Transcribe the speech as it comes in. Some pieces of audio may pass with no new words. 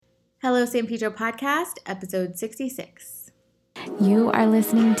Hello San Pedro Podcast, episode 66. You are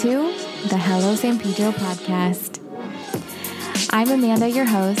listening to the Hello San Pedro Podcast. I'm Amanda, your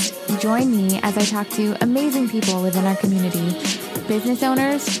host. Join me as I talk to amazing people within our community, business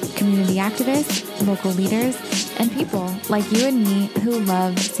owners, community activists, local leaders, and people like you and me who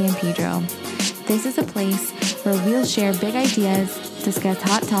love San Pedro. This is a place where we'll share big ideas, discuss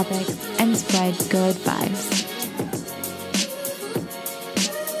hot topics, and spread good vibes.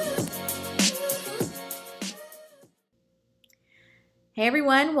 Hey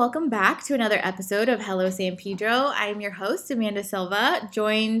everyone, welcome back to another episode of Hello San Pedro. I'm your host, Amanda Silva,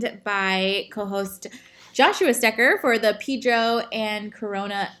 joined by co-host Joshua Stecker for the Pedro and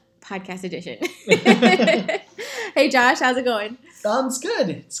Corona podcast edition. Hey Josh, how's it going? It's good.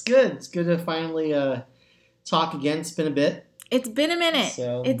 It's good. It's good to finally talk again. It's been a bit. It's been a minute.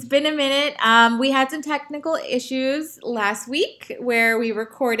 So. It's been a minute. We had some technical issues last week where we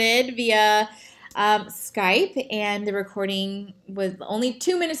recorded via Skype, and the recording was only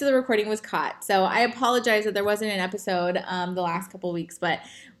 2 minutes of the recording was caught. So I apologize that there wasn't an episode the last couple of weeks, but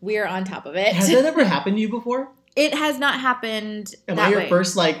we're on top of it. Has that ever happened to you before? It has not happened. Am I your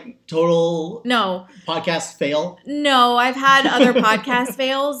first total podcast fail? No, I've had other podcast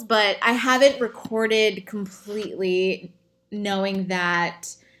fails, but I haven't recorded completely knowing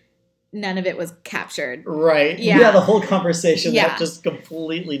that none of it was captured. Right. Yeah. The whole conversation that just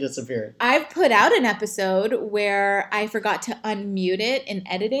completely disappeared. I've put out an episode where I forgot to unmute it in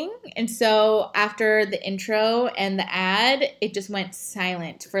editing. And so after the intro and the ad, it just went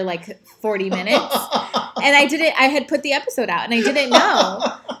silent for 40 minutes. And I had put the episode out and I didn't know.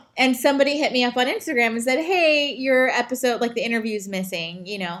 And somebody hit me up on Instagram and said, hey, your episode, the interview's missing,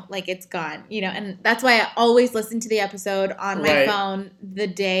 it's gone, and that's why I always listen to the episode on my phone the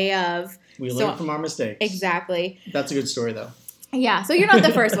day of. We learn from our mistakes. Exactly. That's a good story, though. Yeah, so you're not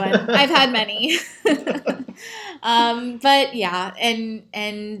the first one. I've had many. But yeah,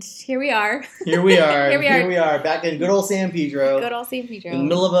 and here we are. Here we are, back in good old San Pedro. Good old San Pedro. In the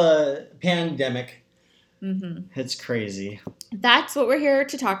middle of a pandemic. Mm-hmm. It's crazy. That's what we're here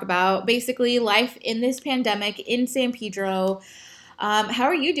to talk about. Basically, life in this pandemic in San Pedro. How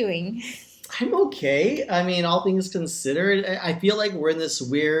are you doing? I'm okay. I mean, all things considered, I feel like we're in this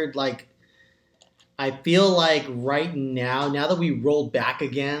weird, I feel like right now that we rolled back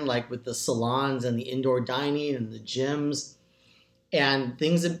again, with the salons and the indoor dining and the gyms, and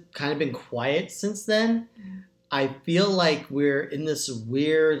things have kind of been quiet since then, I feel like we're in this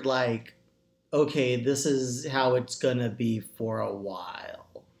weird, okay, this is how it's going to be for a while.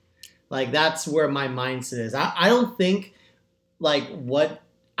 That's where my mindset is. I don't think,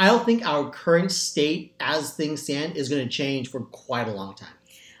 I don't think our current state as things stand is going to change for quite a long time,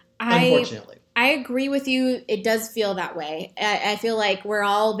 unfortunately. I agree with you. It does feel that way. I feel like we're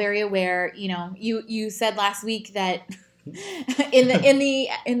all very aware. You said last week that in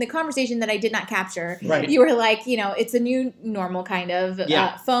the conversation that I did not capture, right. You were like, it's a new normal kind of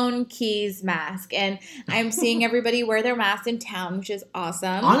phone, keys, mask, and I'm seeing everybody wear their masks in town, which is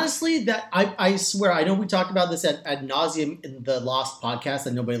awesome. Honestly, that I swear, I know we talked about this ad nauseum in the Lost podcast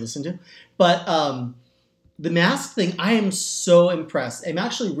that nobody listened to, but the mask thing, I am so impressed. I'm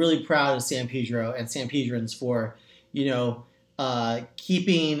actually really proud of San Pedro and San Pedrans for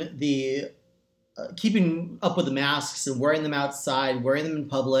keeping up with the masks and wearing them outside, wearing them in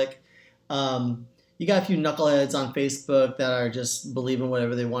public. You got a few knuckleheads on Facebook that are just believing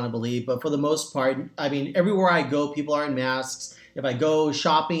whatever they want to believe. But for the most part, I mean, everywhere I go, people are in masks. If I go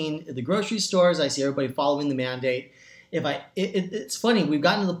shopping at the grocery stores, I see everybody following the mandate. It's funny. We've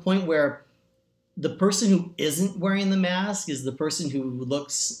gotten to the point where the person who isn't wearing the mask is the person who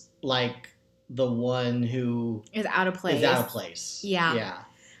looks like the one who is out of place. Yeah.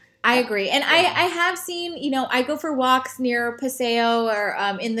 I agree. And I have seen, I go for walks near Paseo or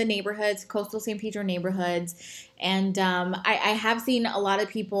in the neighborhoods, coastal San Pedro neighborhoods. And I have seen a lot of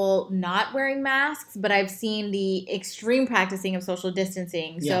people not wearing masks, but I've seen the extreme practicing of social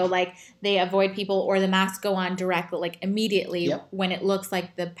distancing. Yeah. So they avoid people or the masks go on directly, immediately when it looks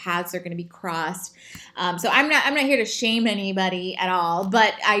like the paths are going to be crossed. So I'm not here to shame anybody at all,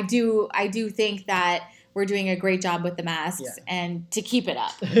 but I do think that we're doing a great job with the masks and to keep it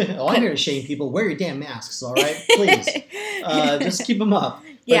up. Oh, I'm here to shame people. Wear your damn masks, all right? Please. Just keep them up.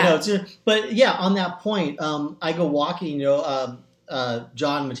 But on that point, I go walking, John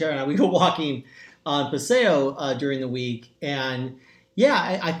Matera and I, we go walking on Paseo during the week. And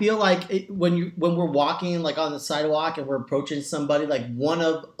I feel like when we're walking on the sidewalk and we're approaching somebody, one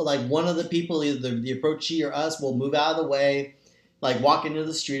of the people, either the approachee or us, will move out of the way, walk into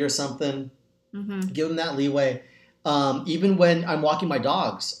the street or something. Mm-hmm. Give them that leeway. Even when I'm walking my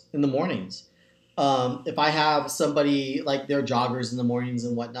dogs in the mornings. If I have somebody like they're joggers in the mornings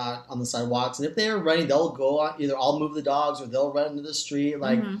and whatnot on the sidewalks, and if they're running, they'll go on, either I'll move the dogs or they'll run into the street,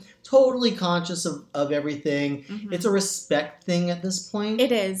 like totally conscious of everything. It's a respect thing at this point.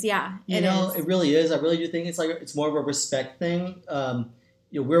 It is, yeah. It really is. I really do think it's more of a respect thing.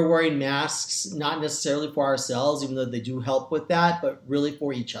 We're wearing masks, not necessarily for ourselves, even though they do help with that, but really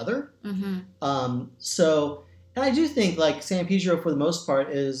for each other. And I do think like San Pedro, for the most part,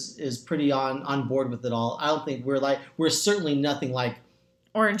 is pretty on board with it all. I don't think we're certainly nothing like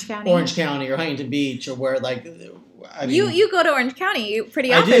Orange County or Huntington Beach, or where like I mean, you go to Orange County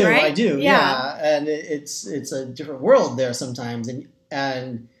pretty often, right? I do, yeah. And it's a different world there sometimes,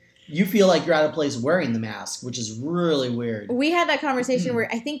 and you feel like you're out of place wearing the mask, which is really weird. We had that conversation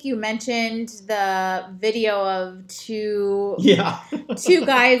where I think you mentioned the video of two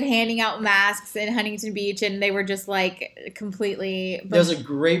guys handing out masks in Huntington Beach, and they were just like completely... There's a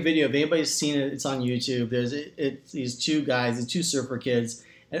great video. If anybody's seen it, it's on YouTube. It's these two guys, these two surfer kids,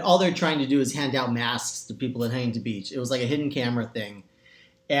 and all they're trying to do is hand out masks to people at Huntington Beach. It was like a hidden camera thing.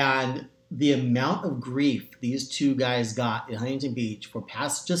 And the amount of grief these two guys got in Huntington Beach for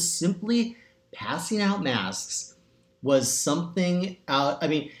just simply passing out masks was something out. I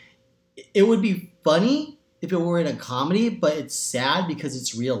mean, it would be funny if it were in a comedy, but it's sad because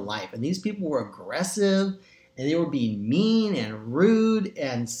it's real life. And these people were aggressive, and they were being mean and rude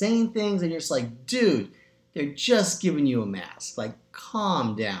and saying things, and you're just like, dude, they're just giving you a mask. Like,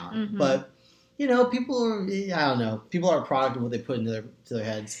 calm down. But people are, I don't know, people are a product of what they put into their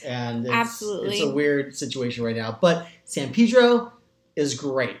heads. And it's a weird situation right now. But San Pedro is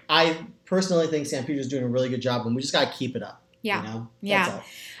great. I personally think San Pedro is doing a really good job, and we just got to keep it up. Yeah. That's all.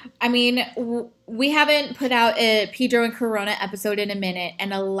 I mean, we haven't put out a Pedro and Corona episode in a minute,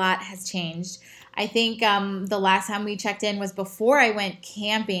 and a lot has changed. I think the last time we checked in was before I went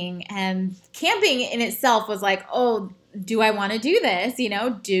camping, and camping in itself was like, oh, do I want to do this?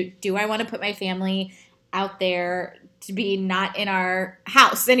 Do I want to put my family out there to be not in our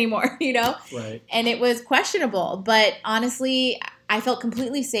house anymore, Right. And it was questionable, but honestly, I felt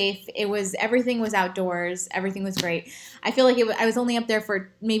completely safe. Everything was outdoors. Everything was great. I feel like I was only up there for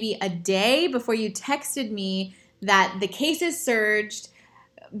maybe a day before you texted me that the cases surged,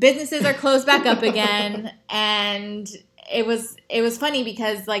 businesses are closed back up again, and it was funny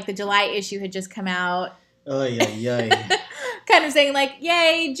because like the July issue had just come out. Oh, yeah. Kind of saying like,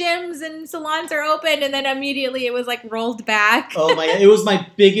 yay, gyms and salons are open, and then immediately it was like rolled back. Oh my God. It was my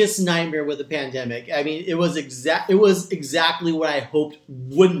biggest nightmare with the pandemic. I mean, it was exactly what I hoped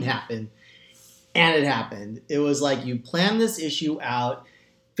wouldn't happen. And it happened. It was like you plan this issue out,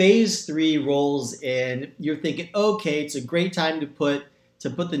 phase 3 rolls in, you're thinking, okay, it's a great time to put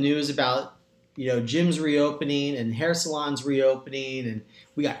the news about gyms reopening and hair salons reopening, and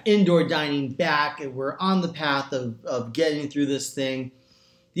we got indoor dining back, and we're on the path of getting through this thing.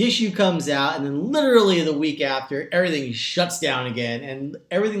 The issue comes out, and then literally the week after, everything shuts down again, and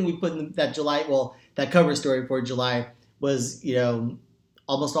everything we put in that that cover story for July was,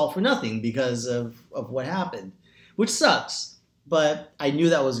 almost all for nothing because of what happened, which sucks. But I knew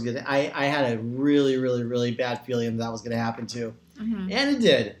that was good. I had a really, really, really bad feeling that was going to happen too, and it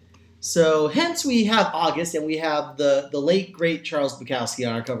did. So hence we have August, and we have the late, great Charles Bukowski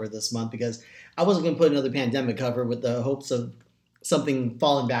on our cover this month, because I wasn't going to put another pandemic cover with the hopes of something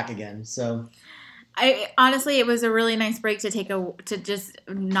falling back again. So honestly, it was a really nice break to just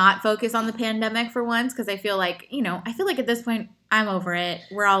not focus on the pandemic for once, because I feel like, at this point I'm over it.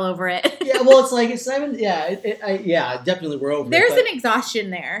 We're all over it. Yeah, well, it's not even, definitely we're over it. There's an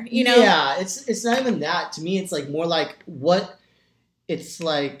exhaustion there, Yeah, it's not even that. To me, it's like more like it's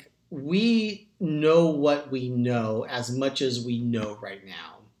like, we know what we know as much as we know right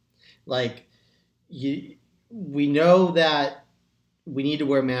now. Like, we know that we need to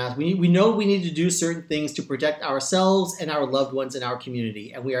wear masks. We know we need to do certain things to protect ourselves and our loved ones in our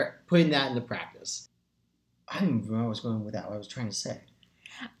community, and we are putting that into practice. I don't even know where I was going with that. What I was trying to say.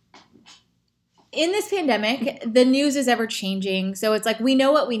 In this pandemic, the news is ever changing. So it's like, we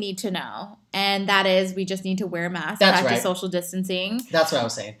know what we need to know. And that is, we just need to wear masks, practice social distancing. That's what I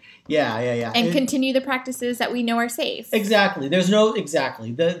was saying. Yeah. And continue the practices that we know are safe. Exactly.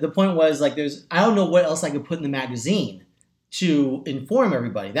 The point was like, I don't know what else I could put in the magazine to inform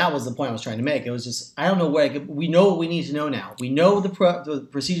everybody. That was the point I was trying to make. It was just, I don't know we know what we need to know now. We know the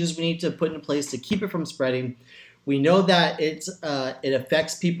procedures we need to put in place to keep it from spreading. We know that it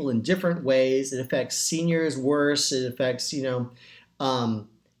affects people in different ways. It affects seniors worse. It affects,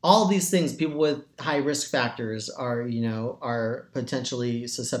 all of these things. People with high risk factors are potentially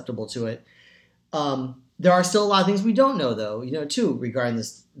susceptible to it. there are still a lot of things we don't know, though, too, regarding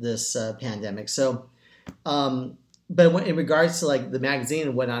this pandemic. So, but in regards to like the magazine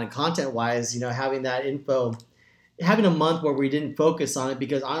and whatnot, and content wise, having that info, having a month where we didn't focus on it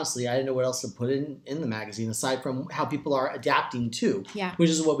because honestly, I didn't know what else to put in the magazine aside from how people are adapting to, which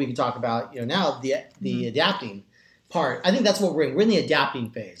is what we can talk about, now the adapting part. I think that's what we're in. We're in the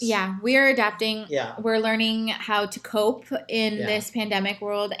adapting phase. Yeah, we are adapting. Yeah. We're learning how to cope in this pandemic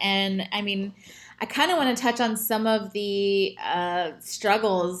world. And I mean, I kind of want to touch on some of the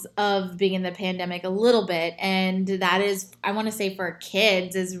struggles of being in the pandemic a little bit. And that is, I want to say for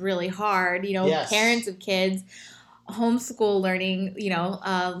kids is really hard. Parents of kids, homeschool learning,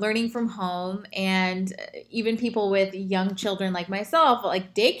 learning from home, and even people with young children like myself,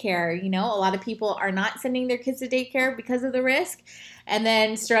 like daycare, a lot of people are not sending their kids to daycare because of the risk and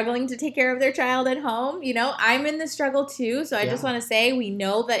then struggling to take care of their child at home. I'm in the struggle too. So I just want to say, we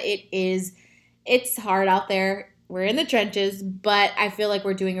know that it's hard out there. We're in the trenches, but I feel like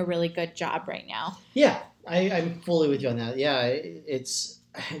we're doing a really good job right now. Yeah, I'm fully with you on that. Yeah, it's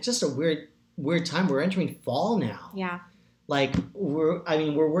just a weird time. We're entering fall now. Yeah. Like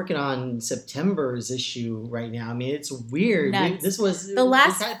we're working on September's issue right now. I mean, it's weird. This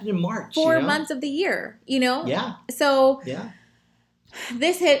happened in March. 4 months of the year, Yeah. So yeah.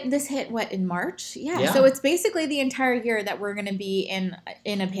 This hit what, in March? Yeah. So it's basically the entire year that we're going to be in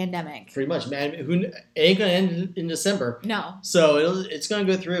a pandemic. Pretty much, man. Who ain't going to end in December? No. So it's going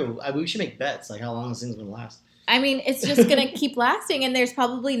to go through. We should make bets like how long this thing's going to last. I mean, it's just going to keep lasting, and there's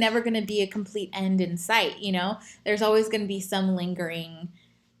probably never going to be a complete end in sight, There's always going to be some lingering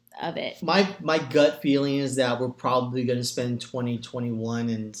of it. My gut feeling is that we're probably going to spend 2021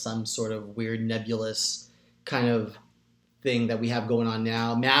 in some sort of weird nebulous kind of thing that we have going on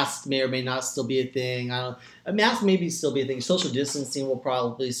now. Masks may or may not still be a thing. A mask maybe still be a thing. Social distancing will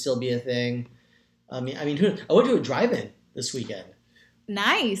probably still be a thing. I mean, I went to a drive-in this weekend.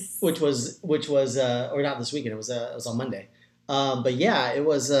 Nice. Which was or not this weekend. It was on Monday. But yeah, it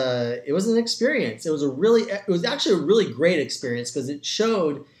was an experience. It was actually a really great experience because it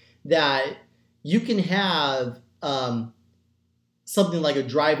showed that you can have something like a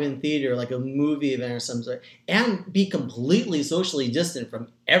drive-in theater, like a movie event or something, and be completely socially distant from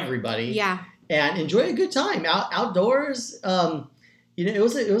everybody. Yeah. And enjoy a good time outdoors. It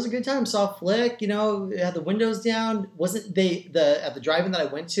was a good time. Saw a flick. It had the windows down. Wasn't at the drive-in that I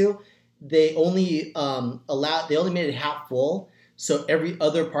went to? They only made it half full, so every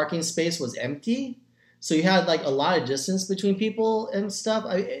other parking space was empty. So you had like a lot of distance between people and stuff.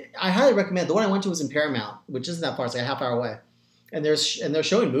 I highly recommend. The one I went to was in Paramount, which isn't that far. It's like a half hour away, and they're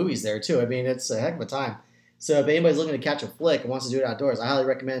showing movies there too. I mean, it's a heck of a time. So if anybody's looking to catch a flick and wants to do it outdoors, I highly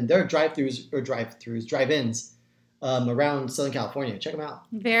recommend. There are drive-ins. Around Southern California. Check them out.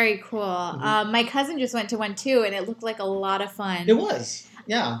 Very cool. Mm-hmm. My cousin just went to one too, and it looked like a lot of fun. It was.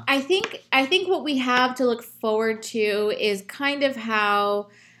 Yeah. I think what we have to look forward to is kind of how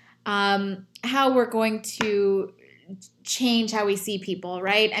we're going to change how we see people,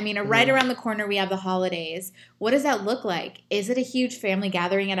 right? I mean, right around the corner we have the holidays. What does that look like? Is it a huge family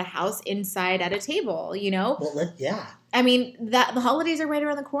gathering at a house inside at a table, Well, yeah. I mean, the holidays are right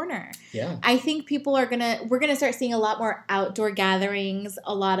around the corner. Yeah. I think we're going to start seeing a lot more outdoor gatherings,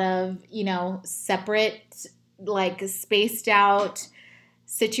 a lot of, separate, like spaced out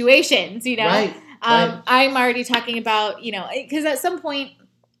situations, Right. I'm already talking about, because at some point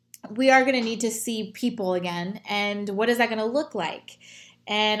we are going to need to see people again. And what is that going to look like?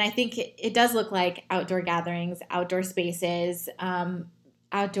 And I think it does look like outdoor gatherings, outdoor spaces,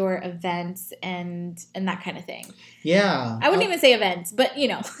 outdoor events and that kind of thing. Yeah. I wouldn't even say events, but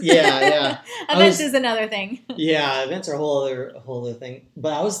Yeah, yeah. Events is another thing. Yeah, events are a whole other thing.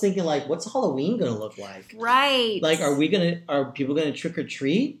 But I was thinking, like, what's Halloween gonna look like? Right. Like, are people gonna trick or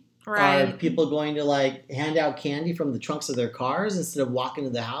treat? Right. Are people going to like hand out candy from the trunks of their cars instead of walking to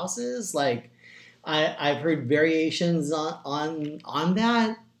the houses? Like, I've heard variations on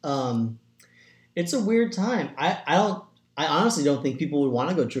that. It's a weird time. I honestly don't think people would want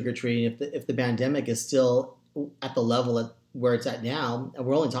to go trick or treating if the pandemic is still at the level where it's at now, and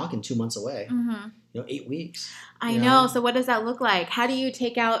we're only talking 2 months away. Mm-hmm. 8 weeks. I know. So what does that look like? How do you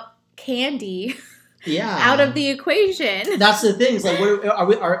take out candy? Yeah. Out of the equation. That's the thing. It's like,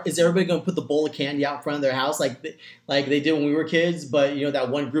 is everybody going to put the bowl of candy out in front of their house like they did when we were kids? But that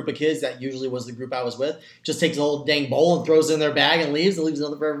one group of kids that usually was the group I was with just takes the whole dang bowl and throws it in their bag and leaves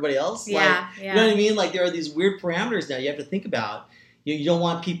another for everybody else. Yeah, You know what I mean? Like, there are these weird parameters now you have to think about. You don't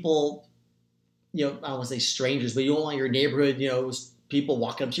want people, I don't want to say strangers, but you don't want your neighborhood, people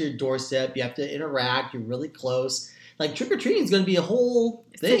walking up to your doorstep. You have to interact. You're really close. Like, trick or treating is going to be a whole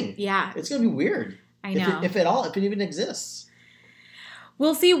thing. Yeah. It's going to be weird. I know. If it even exists.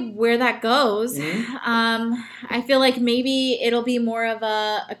 We'll see where that goes. Mm-hmm. I feel like maybe it'll be more of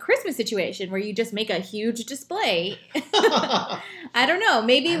a Christmas situation where you just make a huge display. I don't know.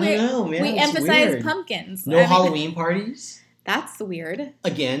 Maybe we emphasize weird. pumpkins. No Halloween parties. That's weird.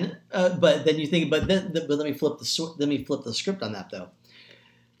 Again, but then you think, but let me flip the script on that though.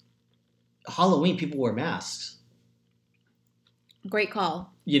 Halloween, people wear masks. Great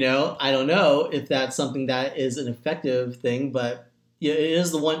call. I don't know if that's something that is an effective thing, but yeah, it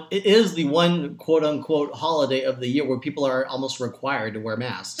is the one quote unquote holiday of the year where people are almost required to wear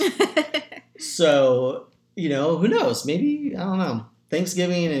masks. So, who knows? Maybe, I don't know.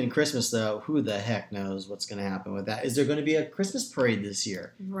 Thanksgiving and Christmas, though, who the heck knows what's going to happen with that? Is there going to be a Christmas parade this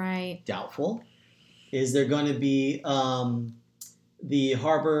year? Right. Doubtful. Is there going to be the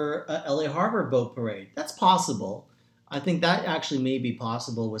LA Harbor boat parade? That's possible. I think that actually may be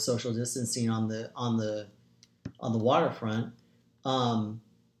possible with social distancing on the waterfront.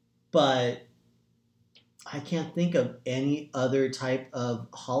 But I can't think of any other type of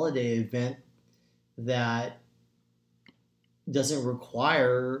holiday event that doesn't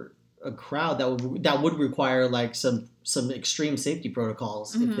require a crowd that would require like some extreme safety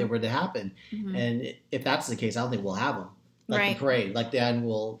protocols if they were to happen. Mm-hmm. And if that's the case, I don't think we'll have them. Like the parade, like the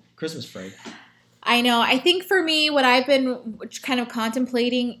annual Christmas parade. I know. I think for me, what I've been kind of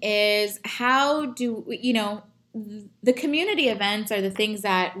contemplating is how do the community events are the things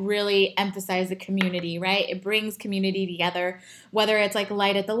that really emphasize the community, right? It brings community together, whether it's like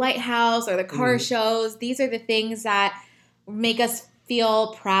Light at the Lighthouse or the car shows. These are the things that make us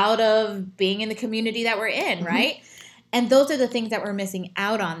feel proud of being in the community that we're in, right? And those are the things that we're missing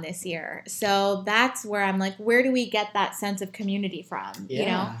out on this year. So that's where I'm like, where do we get that sense of community from?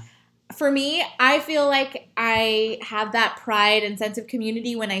 Yeah. For me, I feel like I have that pride and sense of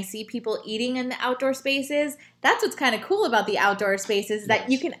community when I see people eating in the outdoor spaces. That's what's kind of cool about the outdoor spaces,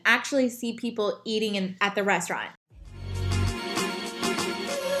 that you can actually see people eating at the restaurant.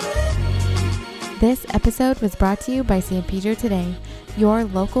 This episode was brought to you by San Pedro Today, your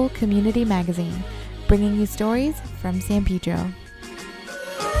local community magazine, bringing you stories from San Pedro.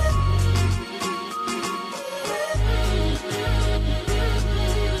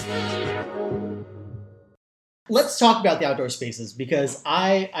 Let's talk about the outdoor spaces, because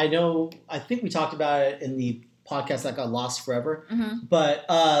I think we talked about it in the podcast that got lost forever. But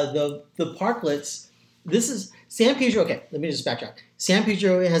the parklets, this is San Pedro. Okay, let me just backtrack. San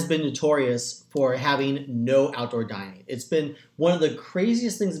Pedro has been notorious for having no outdoor dining. It's been one of the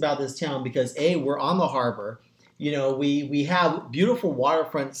craziest things about this town because we're on the harbor. We have beautiful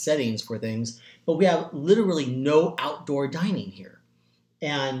waterfront settings for things, but we have literally no outdoor dining here.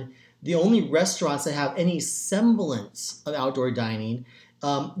 And the only restaurants that have any semblance of outdoor dining,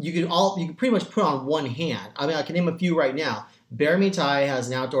 you can pretty much put on one hand. I mean, I can name a few right now. Bear Me Thai has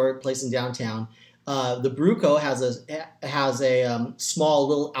an outdoor place in downtown. The Bruco has a small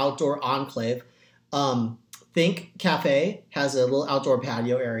little outdoor enclave. Think Cafe has a little outdoor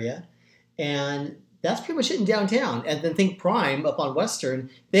patio area, and that's pretty much it in downtown. And then Think Prime up on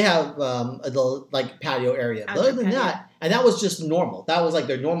Western, they have a little patio area. But other than that, and that was just normal. That was like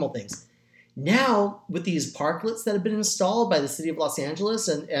their normal things. Now, with these parklets that have been installed by the city of Los Angeles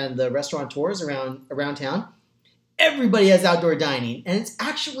and the restaurateurs around town, everybody has outdoor dining. And it's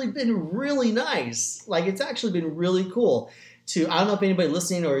actually been really nice. It's actually been really cool. I don't know if anybody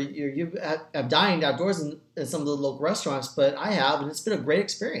listening or you have dined outdoors in some of the local restaurants, but I have, and it's been a great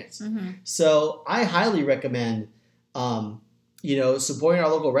experience. So I highly recommend supporting our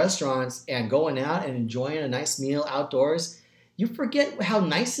local restaurants and going out and enjoying a nice meal outdoors. You forget how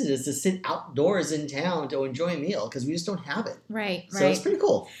nice it is to sit outdoors in town to enjoy a meal because we just don't have it. Right. So it's pretty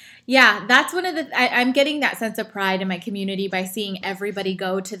cool. Yeah, that's one of I'm getting that sense of pride in my community by seeing everybody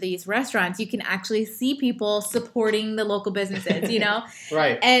go to these restaurants. You can actually see people supporting the local businesses,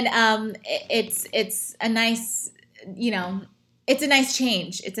 Right. And it's a nice, it's a nice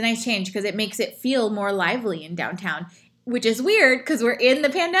change. It's a nice change because it makes it feel more lively in downtown. Which is weird because we're in the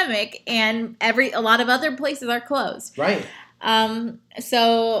pandemic and a lot of other places are closed. Right.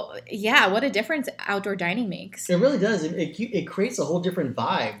 So yeah, what a difference outdoor dining makes. It really does. It creates a whole different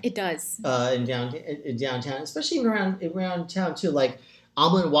vibe. It does. In downtown, especially around town too. Like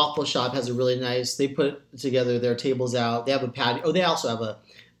Omelet and Waffle Shop has a really nice. They put together their tables out. They have a patio. Oh, they also have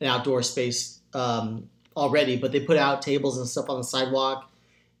an outdoor space already, but they put out tables and stuff on the sidewalk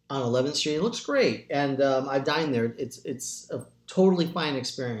on 11th Street. It looks great, and I've dined there. It's a totally fine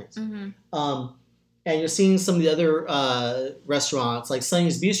experience. And you're seeing some of the other restaurants, like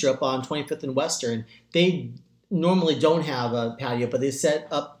Sonny's Bistro up on 25th and Western. They normally don't have a patio, but they set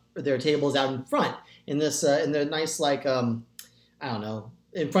up their tables out in front in this in their nice like I don't know,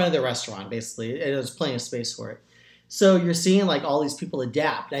 in front of the restaurant basically, and there's plenty of space for it. So you're seeing like all these people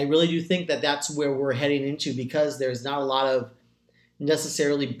adapt. And I really do think that that's where we're heading into, because there's not a lot of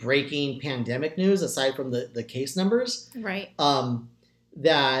necessarily breaking pandemic news aside from the case numbers. Right.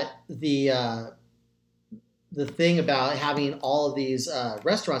 That the thing about having all of these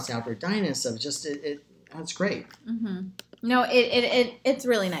restaurants now for dining stuff, just that's great. Mm-hmm. No, it's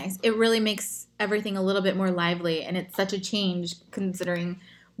really nice. It really makes everything a little bit more lively, and it's such a change considering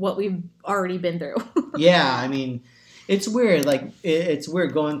what we've already been through. Yeah, I mean, it's weird. Like it's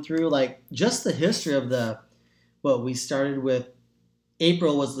weird going through like just the history of we started with.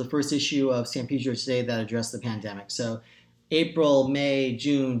 April was the first issue of San Pedro Today that addressed the pandemic. So April, May,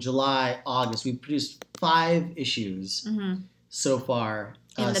 June, July, August, we produced 5 issues so far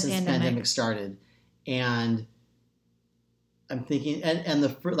since the pandemic started. And I'm thinking,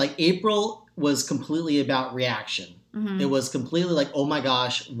 and like April was completely about reaction. It was completely like, oh my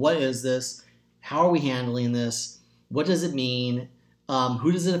gosh, what is this? How are we handling this? What does it mean?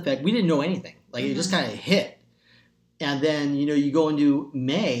 Who does it affect? We didn't know anything. Like it just kind of hit. And then, you go into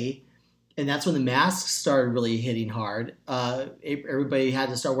May, and that's when the masks started really hitting hard. Everybody had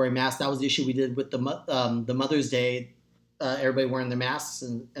to start wearing masks. That was the issue we did with the Mother's Day, everybody wearing their masks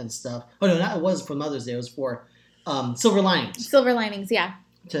and stuff. Oh, no, it wasn't for Mother's Day. It was for Silver Linings. Silver Linings, yeah.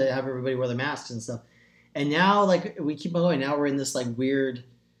 To have everybody wear their masks and stuff. And now, like, we keep on going. Now we're in this, like, weird,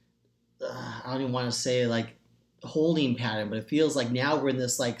 I don't even want to say, like, holding pattern, but it feels like now we're in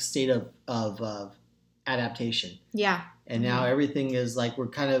this, like, state of adaptation. Yeah. And now everything is like, we're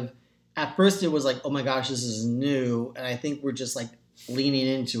kind of, at first it was like, oh my gosh, this is new. And I think we're just like leaning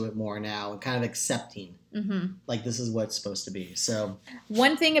into it more now and kind of accepting like this is what it's supposed to be. So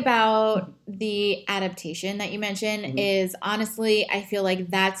one thing about the adaptation that you mentioned is honestly, I feel like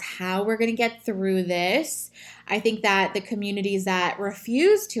that's how we're going to get through this. I think that the communities that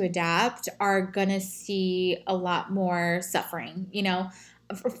refuse to adapt are going to see a lot more suffering,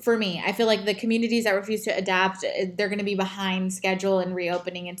 For me, I feel like the communities that refuse to adapt, they're going to be behind schedule and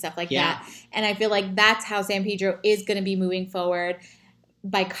reopening and stuff like that. And I feel like that's how San Pedro is going to be moving forward,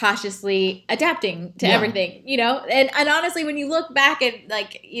 by cautiously adapting to everything, And honestly, when you look back at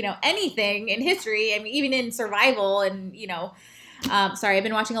like, anything in history, I mean, even in survival and, sorry, I've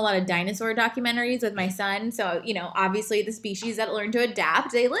been watching a lot of dinosaur documentaries with my son. So, obviously the species that learn to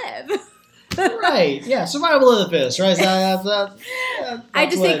adapt, they live. Right. Yeah. Survival of the fittest, right? I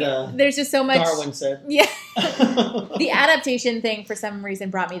just think there's just so much. Darwin said. Yeah. The adaptation thing for some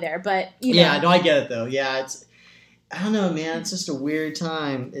reason brought me there, but Yeah, no, I get it though. Yeah, I don't know, man. It's just a weird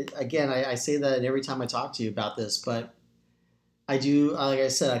time. I say that every time I talk to you about this, but I do, like I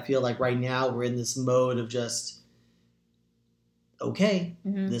said, I feel like right now we're in this mode of just, okay,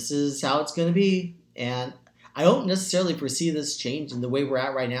 this is how it's going to be. And I don't necessarily foresee this change in the way we're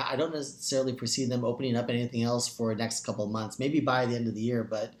at right now. I don't necessarily foresee them opening up anything else for the next couple of months, maybe by the end of the year.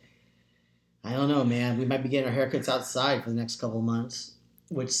 But I don't know, man. We might be getting our haircuts outside for the next couple of months,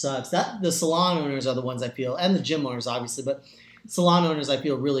 which sucks. The salon owners are the ones I feel, and the gym owners, obviously. But salon owners I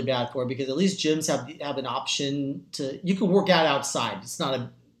feel really bad for, because at least gyms have an option you can work out outside. It's not a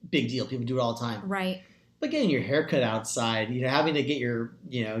big deal. People do it all the time. Right. But getting your hair cut outside, having to get your,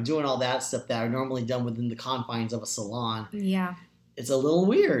 doing all that stuff that are normally done within the confines of a salon. Yeah. It's a little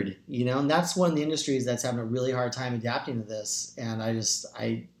weird, and that's one of the industries that's having a really hard time adapting to this. And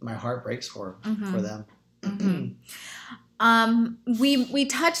my heart breaks for them. We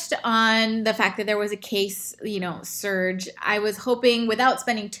touched on the fact that there was a case, surge. I was hoping, without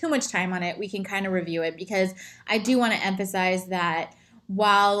spending too much time on it, we can kind of review it, because I do want to emphasize that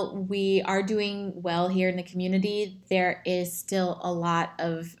while we are doing well here in the community, there is still a lot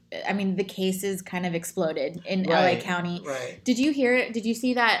of, the cases kind of exploded in LA County. Right. Did you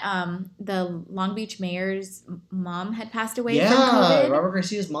see that the Long Beach mayor's mom had passed away from COVID? Yeah, Robert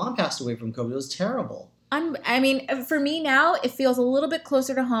Garcia's mom passed away from COVID. It was terrible. For me now, it feels a little bit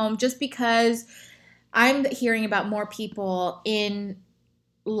closer to home, just because I'm hearing about more people in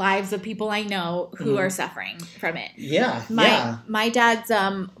lives of people I know who are suffering from it. Yeah. My dad's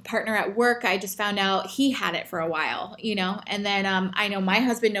partner at work, I just found out he had it for a while, and then I know my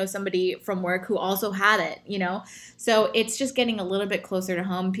husband knows somebody from work who also had it, so it's just getting a little bit closer to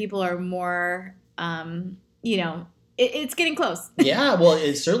home. People are more, it's getting close. Yeah, well,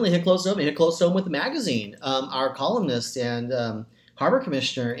 it certainly hit close to home. It hit close to home with the magazine. Our columnist and Harbor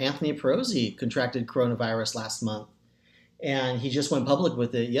Commissioner Anthony Perosi contracted coronavirus last month. And he just went public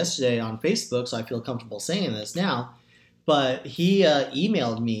with it yesterday on Facebook, so I feel comfortable saying this now. But he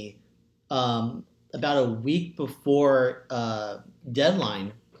emailed me about a week before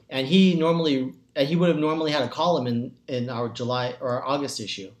deadline, And he would have normally had a column in our July or our August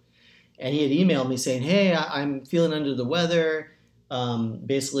issue. And he had emailed me saying, hey, I'm feeling under the weather,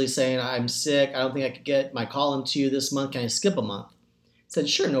 basically saying I'm sick. I don't think I could get my column to you this month. Can I skip a month? I said,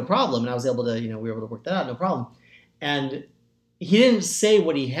 sure, no problem. And I was able to, we were able to work that out, no problem. And he didn't say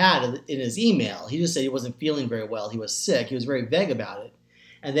what he had in his email. He just said he wasn't feeling very well. He was sick. He was very vague about it.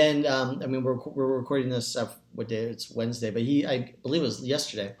 And then, we're recording this, what day? It's Wednesday, but I believe it was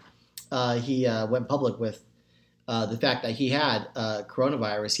yesterday. He went public with the fact that he had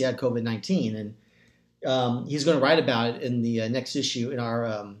coronavirus. He had COVID-19, and he's going to write about it in the next issue, in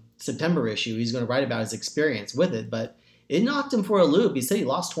our September issue. He's going to write about his experience with it, but it knocked him for a loop. He said he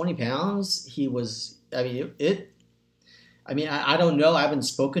lost 20 pounds. He was, I don't know. I haven't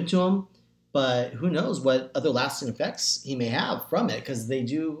spoken to him, but who knows what other lasting effects he may have from it, because they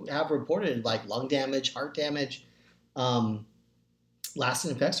do have reported like lung damage, heart damage,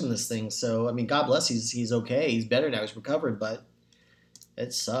 lasting effects from this thing. So, God bless, he's okay. He's better now. He's recovered, but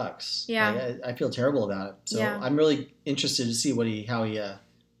it sucks. Yeah. I feel terrible about it. So yeah. I'm really interested to see how he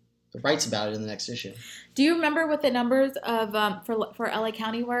writes about it in the next issue. Do you remember what the numbers of for LA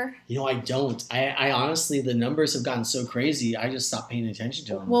County were? I don't. I honestly, the numbers have gotten so crazy, I just stopped paying attention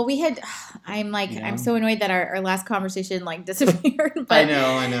to them. Well, I'm so annoyed that our last conversation disappeared. But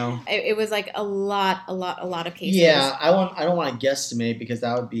I know. It was a lot of cases. Yeah, I don't want to guesstimate, because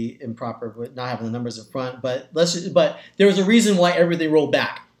that would be improper with not having the numbers in front. But there was a reason why everything rolled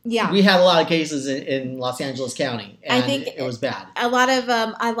back. Yeah, we had a lot of cases in Los Angeles County, and I think it was bad. A lot of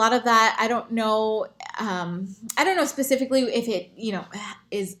that, I don't know. I don't know specifically if it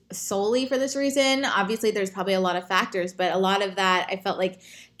is solely for this reason. Obviously, there's probably a lot of factors, but a lot of that I felt like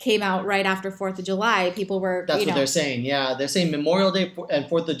came out right after 4th of July. People were that's what they're saying. Yeah, they're saying Memorial Day and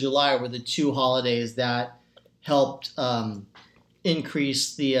 4th of July were the two holidays that helped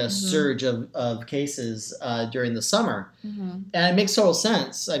increase the surge of cases during the summer. And it makes total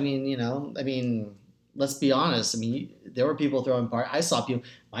sense. Let's be honest. There were people throwing parties. I saw people,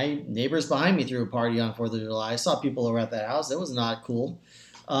 my neighbors behind me threw a party on 4th of July. I saw people who were at that house. It was not cool.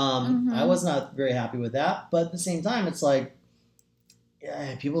 I was not very happy with that. But at the same time, it's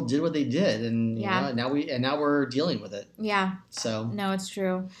people did what they did, and now we're dealing with it. Yeah. So no, it's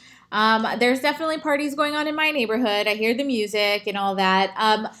true. There's definitely parties going on in my neighborhood. I hear the music and all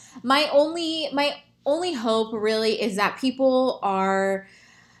that. My only hope really is that people are,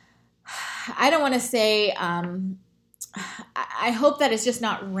 I don't want to say, I hope that it's just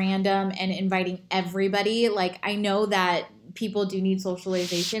not random and inviting everybody. I know that people do need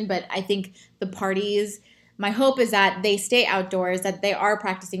socialization, but I think the parties, my hope is that they stay outdoors, that they are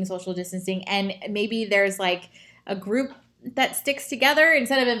practicing social distancing, and maybe there's a group that sticks together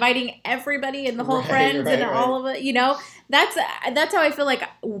instead of inviting everybody and the whole friends and all of it. That's how I feel like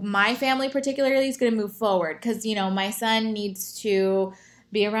my family particularly is going to move forward, because my son needs to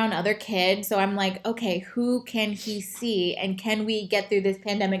be around other kids. So I'm okay, who can he see, and can we get through this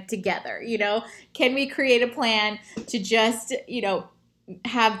pandemic together? Can we create a plan to just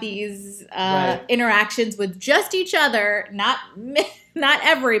have these interactions with just each other, not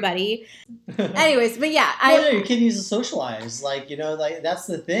everybody. Anyways, but yeah, your kid needs to socialize. That's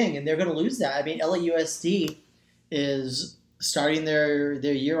the thing, and they're going to lose that. LAUSD is starting their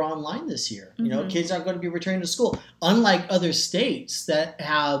year online this year. Kids aren't going to be returning to school, unlike other states that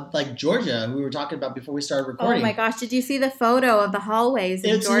have, Georgia, who we were talking about before we started recording. Oh my gosh, did you see the photo of the hallways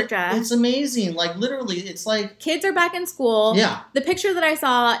in Georgia? It's amazing. Literally, it's kids are back in school. Yeah. The picture that I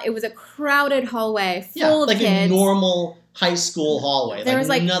saw, it was a crowded hallway full of kids. A normal high school hallway. There was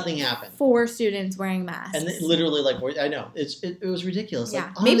nothing happened. 4 students wearing masks. And literally, I know. It was ridiculous.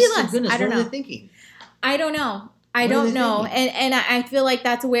 Yeah. Maybe less. Goodness, I don't know. What are they thinking? I don't know. I don't know. And I feel like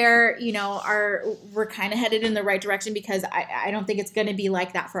that's where, we're kind of headed in the right direction, because I don't think it's going to be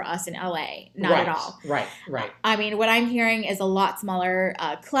like that for us in LA. Not at all. Right. What I'm hearing is a lot smaller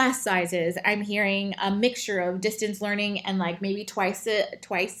class sizes. I'm hearing a mixture of distance learning and maybe twice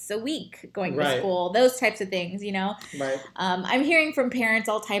a week going to school, those types of things, Right. I'm hearing from parents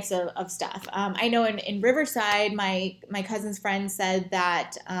all types of stuff. I know in Riverside, my cousin's friend said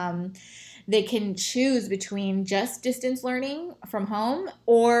that they can choose between just distance learning from home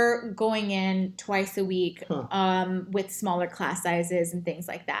or going in twice a week with smaller class sizes and things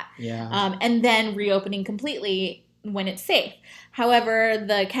like that. Yeah. And then reopening completely when it's safe. However,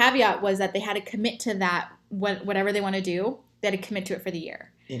 the caveat was that they had to commit to that, whatever they want to do, they had to commit to it for the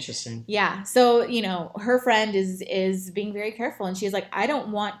year. Interesting. Yeah. So, her friend is being very careful, and she's I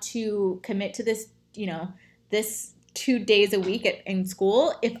don't want to commit to this, this 2 days a week in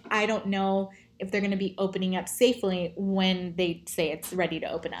school if I don't know if they're going to be opening up safely when they say it's ready to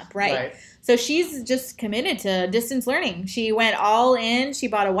open up, right? So she's just committed to distance learning. She went all in. She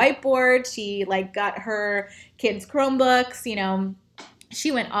bought a whiteboard. She like got her kids Chromebooks, you know,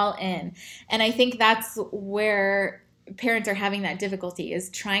 she went all in. And I think that's where parents are having that difficulty, is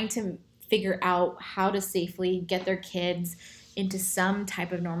trying to figure out how to safely get their kids into some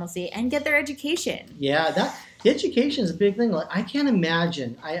type of normalcy and get their education. Yeah, the education is a big thing. Like, I can't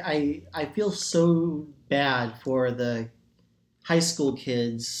imagine. I feel so bad for the high school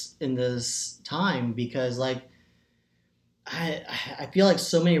kids in this time, because like I feel like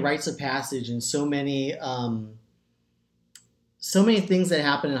so many rites of passage and so many things that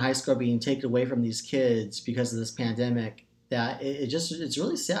happen in high school are being taken away from these kids because of this pandemic, that it's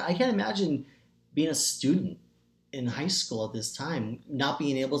really sad. I can't imagine being a student in high school at this time, not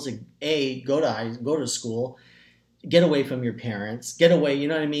being able to go to school, get away from your parents, get away, you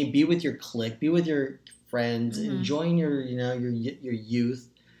know what I mean, be with your clique, be with your friends, enjoying your youth.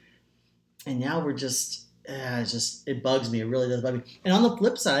 And now we're just it bugs me. It really does bug me. And on the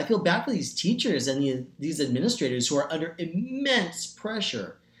flip side, I feel bad for these teachers and these administrators who are under immense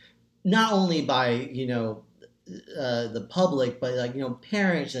pressure, not only by the public, but like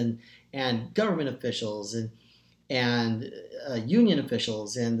parents and government officials and union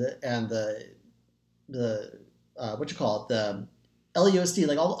officials and the the LEOSD,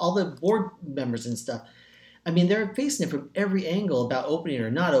 like all the board members and stuff. I mean, they're facing it from every angle about opening or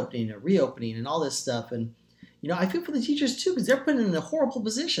not opening or reopening and all this stuff. And, I feel for the teachers too, because they're put in a horrible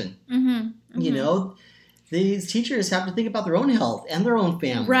position. These teachers have to think about their own health and their own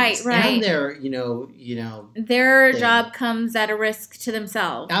families. Right. And their, their job comes at a risk to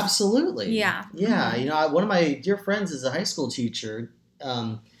themselves. Absolutely. Yeah. Yeah. One of my dear friends is a high school teacher.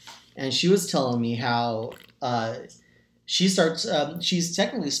 And she was telling me how she's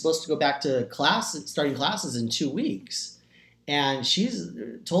technically supposed to go back to starting classes in 2 weeks. And she's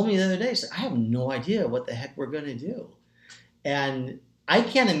told me the other day, she said, I have no idea what the heck we're going to do. And I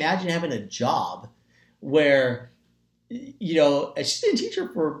can't imagine having a job where, and she's been a teacher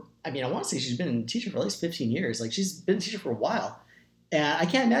for, I want to say she's been a teacher for at least 15 years. Like, she's been a teacher for a while. And I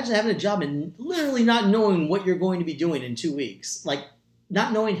can't imagine having a job and literally not knowing what you're going to be doing in 2 weeks. Like,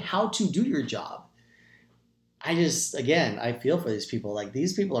 not knowing how to do your job. I feel for these people. Like,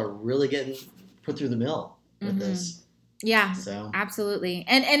 these people are really getting put through the mill with this. Yeah, so. Absolutely.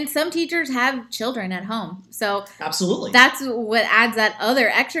 And some teachers have children at home. So absolutely, that's what adds that other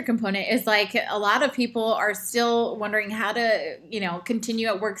extra component, is like a lot of people are still wondering how to, continue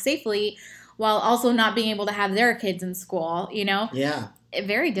at work safely while also not being able to have their kids in school, Yeah.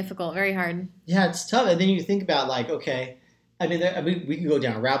 Very difficult, very hard. Yeah, it's tough. And then you think about like, okay, we can go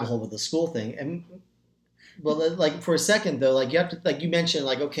down a rabbit hole with the school thing. But like for a second though, like you have to, like you mentioned,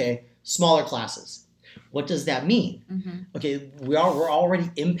 like, okay, smaller classes. What does that mean? Okay, we're already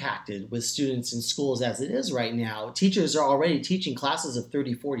impacted with students in schools as it is right now. Teachers are already teaching classes of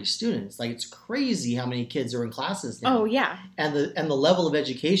 30, 40 students. Like, it's crazy how many kids are in classes now. Oh, yeah. And the level of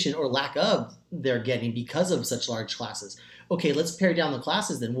education or lack of they're getting because of such large classes. Okay, let's pare down the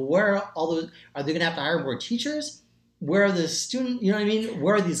classes then. Well, where are all those? Are they going to have to hire more teachers? Where are the students? You know what I mean?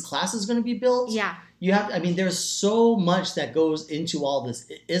 Where are these classes going to be built? Yeah. There's so much that goes into all this.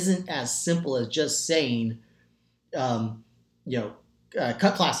 It isn't as simple as just saying, cut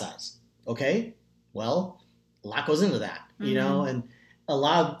class size. Okay? Well, a lot goes into that, and a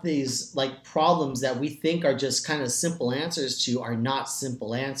lot of these like problems that we think are just kind of simple answers to are not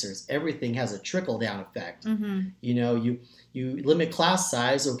simple answers. Everything has a trickle down effect. You limit class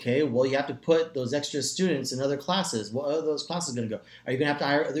size. Okay, well, you have to put those extra students in other classes. What are those classes going to go? Are you going to have to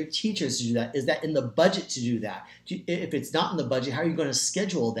hire other teachers to do that? Is that in the budget to do that? If it's not in the budget, how are you going to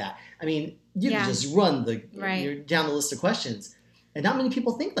schedule that? I mean, you can just run down the list of questions. And not many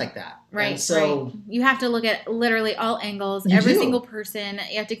people think like that. Right. And so you have to look at literally all angles, every single person.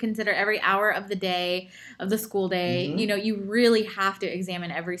 You have to consider every hour of the day, of the school day. You really have to examine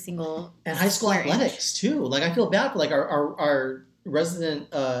every single and high school athletics too. Like, I feel bad for like our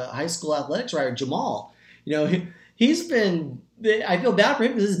resident high school athletics writer, Jamal. He's been. I feel bad for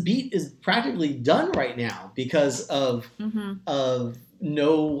him because his beat is practically done right now because of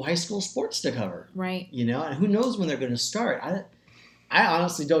no high school sports to cover. Right. And who knows when they're going to start. I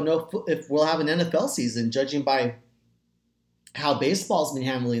honestly don't know if we'll have an NFL season, judging by how baseball's been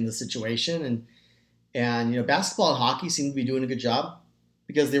handling the situation, and basketball and hockey seem to be doing a good job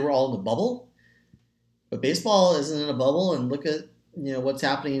because they were all in the bubble, but baseball isn't in a bubble. And look at what's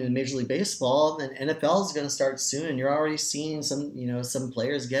happening in Major League Baseball, and NFL is going to start soon, and you're already seeing some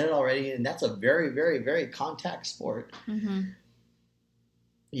players get it already, and that's a very, very, very contact sport.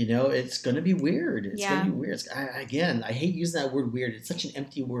 it's going to be weird. It's Yeah. going to be weird. I hate using that word weird. It's such an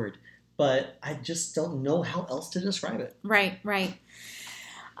empty word, but I just don't know how else to describe it. Right.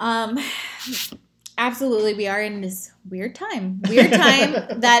 Absolutely, we are in this weird time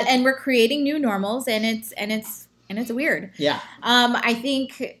that, and we're creating new normals, and it's weird. Yeah. I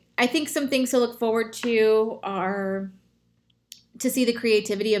think some things to look forward to are to see the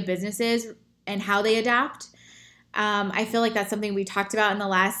creativity of businesses and how they adapt. I feel like that's something we talked about in the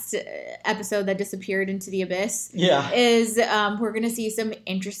last episode that disappeared into the abyss. Yeah. Is we're going to see some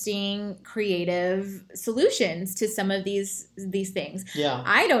interesting creative solutions to some of these things. Yeah.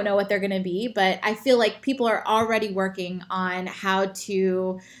 I don't know what they're going to be, but I feel like people are already working on how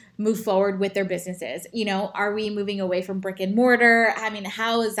to move forward with their businesses. Are we moving away from brick and mortar? I mean,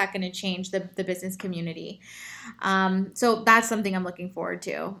 how is that going to change the business community? So that's something I'm looking forward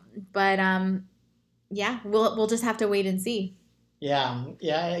to. But yeah, we'll just have to wait and see. Yeah.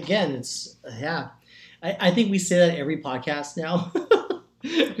 Again, I think we say that every podcast now.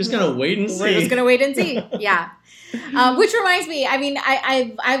 Just gonna wait and see. We're just gonna wait and see. Yeah. Which reminds me, I mean,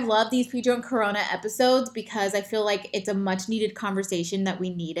 I've loved these Pedro and Corona episodes because I feel like it's a much needed conversation that we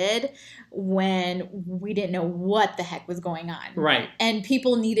needed when we didn't know what the heck was going on. Right. And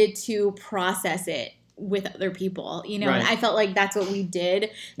people needed to process it with other people, Right. and I felt like that's what we did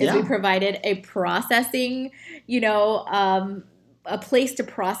is we provided a processing, a place to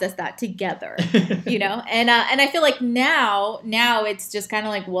process that together, and I feel like now it's just kind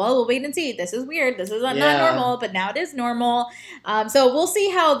of like, well, we'll wait and see. This is weird. This is not normal, but now it is normal. So we'll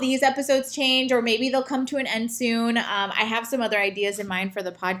see how these episodes change, or maybe they'll come to an end soon. I have some other ideas in mind for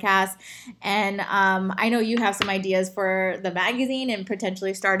the podcast, and I know you have some ideas for the magazine and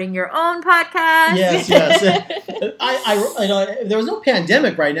potentially starting your own podcast. Yes. I know if there was no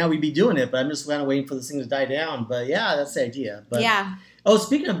pandemic right now, we'd be doing it, but I'm just kind of waiting for this thing to die down. But yeah, that's the idea. But yeah. Oh,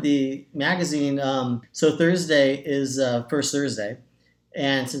 speaking of the magazine, so Thursday is First Thursday.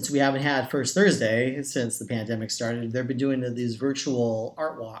 And since we haven't had First Thursday since the pandemic started, they've been doing these virtual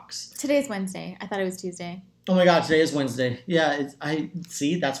art walks. Today's Wednesday. I thought it was Tuesday. Oh my God, today is Wednesday. Yeah, I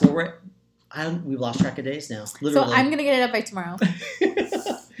see. That's where we're at. We've lost track of days now, literally. So I'm going to get it up by tomorrow.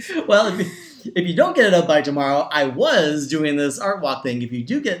 Well, if you don't get it up by tomorrow, I was doing this art walk thing. If you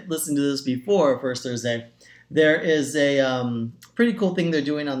do listen to this before First Thursday, there is a pretty cool thing they're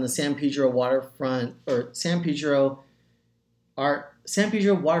doing on the San Pedro waterfront, or San Pedro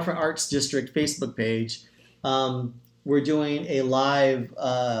Waterfront Arts District Facebook page. We're doing a live,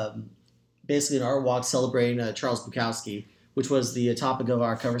 basically an art walk celebrating Charles Bukowski, which was the topic of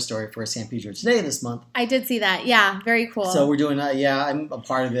our cover story for San Pedro Today this month. I did see that. Yeah, very cool. So we're doing that. Yeah, I'm a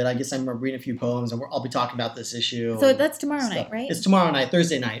part of it. I guess I'm reading a few poems, and I'll be talking about this issue. So that's tomorrow night, right? It's tomorrow night,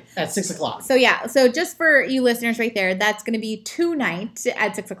 Thursday night at 6 o'clock. So yeah, so just for you listeners right there, that's going to be tonight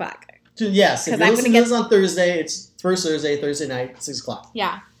at 6 o'clock. Yes, if you're listening to this on Thursday, it's First Thursday night, 6 o'clock.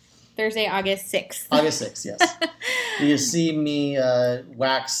 Yeah, Thursday, August 6th. August 6th, yes. You see me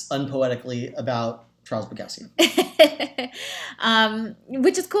wax unpoetically about Charles Bukowski.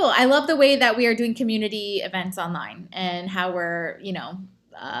 Which is cool. I love the way that we are doing community events online and how we're,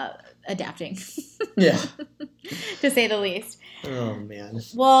 adapting. Yeah. To say the least. Oh, man.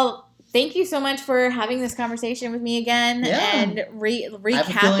 Well, thank you so much for having this conversation with me again and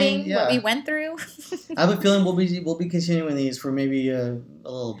recapping what we went through. I have a feeling we'll be continuing these for maybe a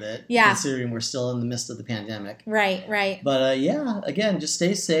little bit. Yeah. Considering we're still in the midst of the pandemic. Right. But again, just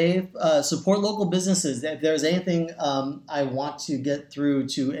stay safe. Support local businesses. If there's anything I want to get through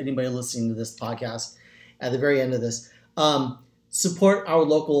to anybody listening to this podcast at the very end of this, support our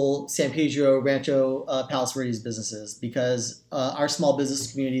local San Pedro, Rancho Palos Verdes businesses, because our small business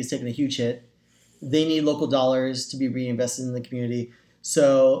community is taking a huge hit. They need local dollars to be reinvested in the community.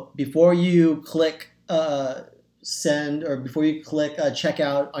 So before you click send, or before you click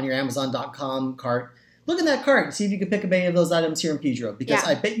checkout on your Amazon.com cart, look in that cart and see if you can pick up any of those items here in Pedro, because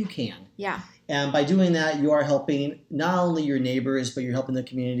I bet you can. Yeah. And by doing that, you are helping not only your neighbors, but you're helping the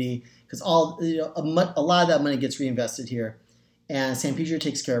community, because a lot of that money gets reinvested here. And San Pedro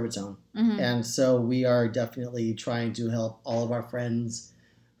takes care of its own. Mm-hmm. And so we are definitely trying to help all of our friends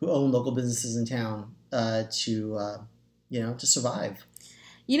who own local businesses in town to survive.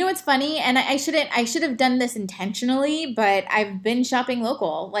 You know what's funny? And I should have done this intentionally, but I've been shopping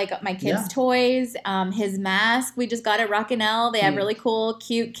local. Like my kid's toys, his mask. We just got at Rockinell. They have really cool,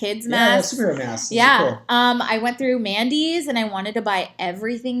 cute kids masks. Yeah, superhero masks. Yeah. Cool. I went through Mandy's and I wanted to buy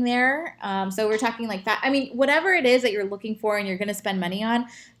everything there. So we're talking like that. I mean, whatever it is that you're looking for and you're going to spend money on,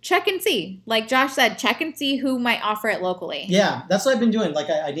 check and see. Like Josh said, check and see who might offer it locally. Yeah, that's what I've been doing. Like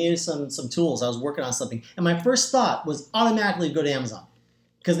I needed some tools. I was working on something. And my first thought was automatically go to Amazon.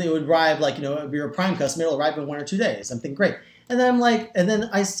 because it would arrive like, if you're a Prime customer, it'll arrive in 1 or 2 days. I'm thinking, great. And then and then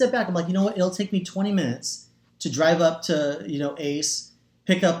I step back. I'm like, you know what? It'll take me 20 minutes to drive up to, Ace,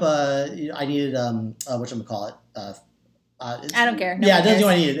 pick up, I needed, whatchamacallit? I don't care. It doesn't know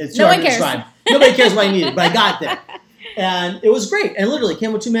what I needed. It's no one cares. Nobody cares what I needed, but I got there. And it was great. And literally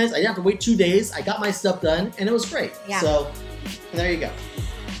came with 2 minutes. I didn't have to wait 2 days. I got my stuff done, and it was great. Yeah. So there you go.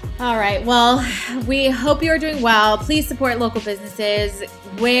 All right. Well, we hope you are doing well. Please support local businesses.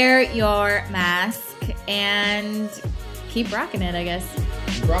 Wear your mask and keep rocking it, I guess.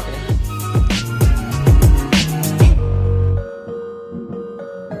 Keep rocking it.